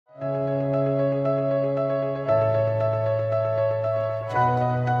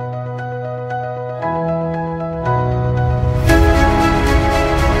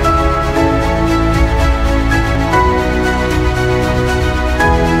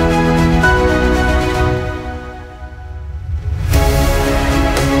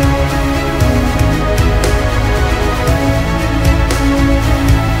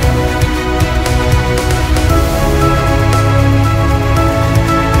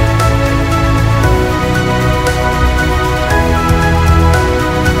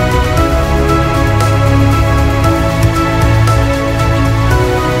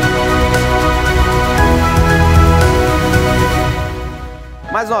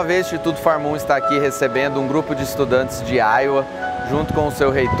uma vez o Instituto Farm está aqui recebendo um grupo de estudantes de Iowa, junto com o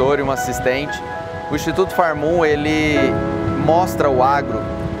seu reitor e um assistente. O Instituto Farm ele mostra o agro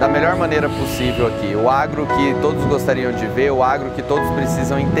da melhor maneira possível aqui. O agro que todos gostariam de ver, o agro que todos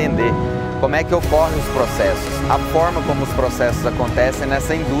precisam entender. Como é que ocorrem os processos, a forma como os processos acontecem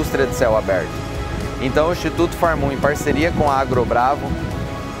nessa indústria de céu aberto. Então o Instituto Farm, em parceria com a Agrobravo,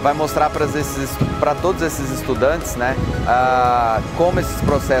 vai mostrar para todos esses estudantes, né, como esses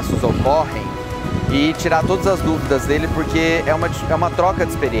processos ocorrem e tirar todas as dúvidas dele, porque é uma troca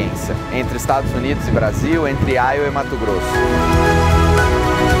de experiência entre Estados Unidos e Brasil, entre Iowa e Mato Grosso.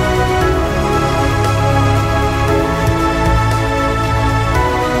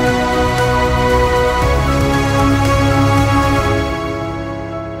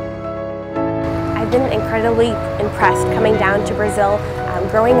 I've been incredibly impressed coming down to Brazil.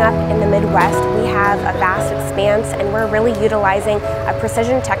 Growing up in the Midwest, we have a vast expanse and we're really utilizing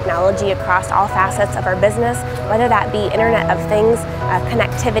precision technology across all facets of our business, whether that be Internet of Things,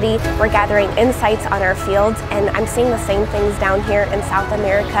 connectivity. We're gathering insights on our fields, and I'm seeing the same things down here in South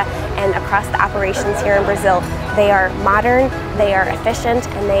America and across the operations here in Brazil. They are modern, they are efficient,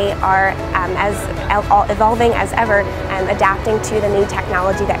 and they are evolving as ever and adapting to the new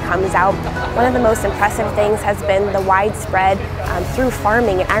technology that comes out. One of the most impressive things has been the widespread through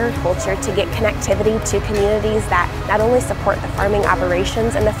farming and agriculture to get connectivity to communities that not only support the farming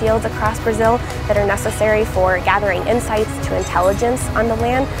operations in the fields across Brazil that are necessary for gathering insights to intelligence on the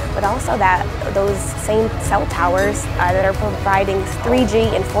land, but also that those same cell towers that are providing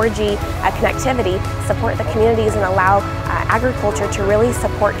 3G and 4G connectivity support the communities and allow agriculture to really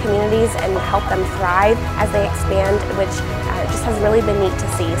support communities and help them thrive as they expand, which just has really been neat to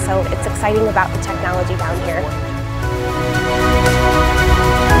see. So it's exciting about the technology down here.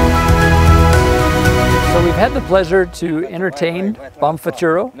 So we've had the pleasure to entertain Bom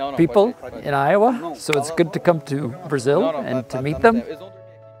Futuro people in Iowa, so it's good to come to Brazil and to meet them.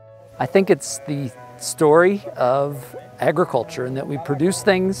 I think it's the story of agriculture and that we produce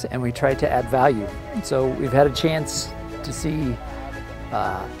things and we try to add value. So we've had a chance to see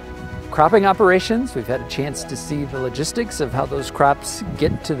cropping operations, we've had a chance to see the logistics of how those crops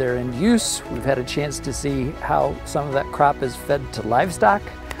get to their end use, we've had a chance to see how some of that crop is fed to livestock,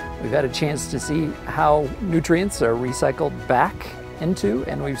 we've had a chance to see how nutrients are recycled back into,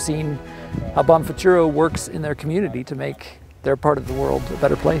 and we've seen how Bom Futuro works in their community to make their part of the world a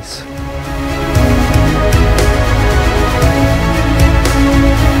better place.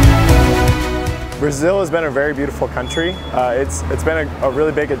 Brazil has been a very beautiful country. It's been a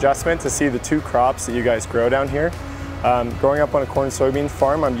really big adjustment to see the two crops that you guys grow down here. Growing up on a corn and soybean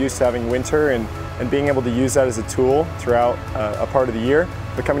farm, I'm used to having winter and being able to use that as a tool throughout a part of the year.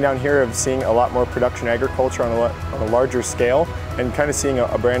 But coming down here, I'm seeing a lot more production agriculture on a larger scale and kind of seeing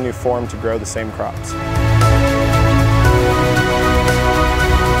a brand new form to grow the same crops.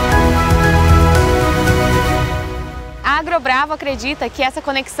 A Agrobravo acredita que essa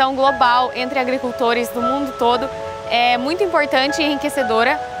conexão global entre agricultores do mundo todo é muito importante e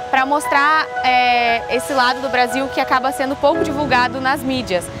enriquecedora para mostrar esse lado do Brasil que acaba sendo pouco divulgado nas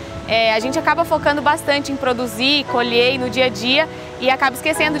mídias. A gente acaba focando bastante em produzir, colher no dia a dia e acaba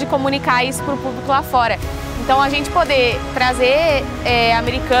esquecendo de comunicar isso para o público lá fora. Então a gente poder trazer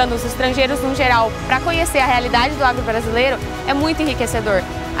americanos, estrangeiros no geral, para conhecer a realidade do agro brasileiro é muito enriquecedor.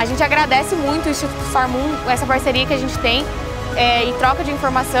 A gente agradece muito o Instituto Farm, essa parceria que a gente tem e troca de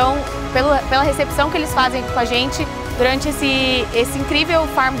informação pela recepção que eles fazem com a gente durante esse incrível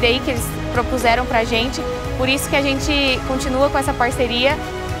Farm Day que eles propuseram para a gente. Por isso que a gente continua com essa parceria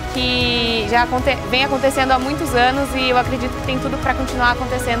que já vem acontecendo há muitos anos e eu acredito que tem tudo para continuar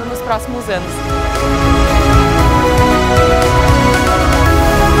acontecendo nos próximos anos.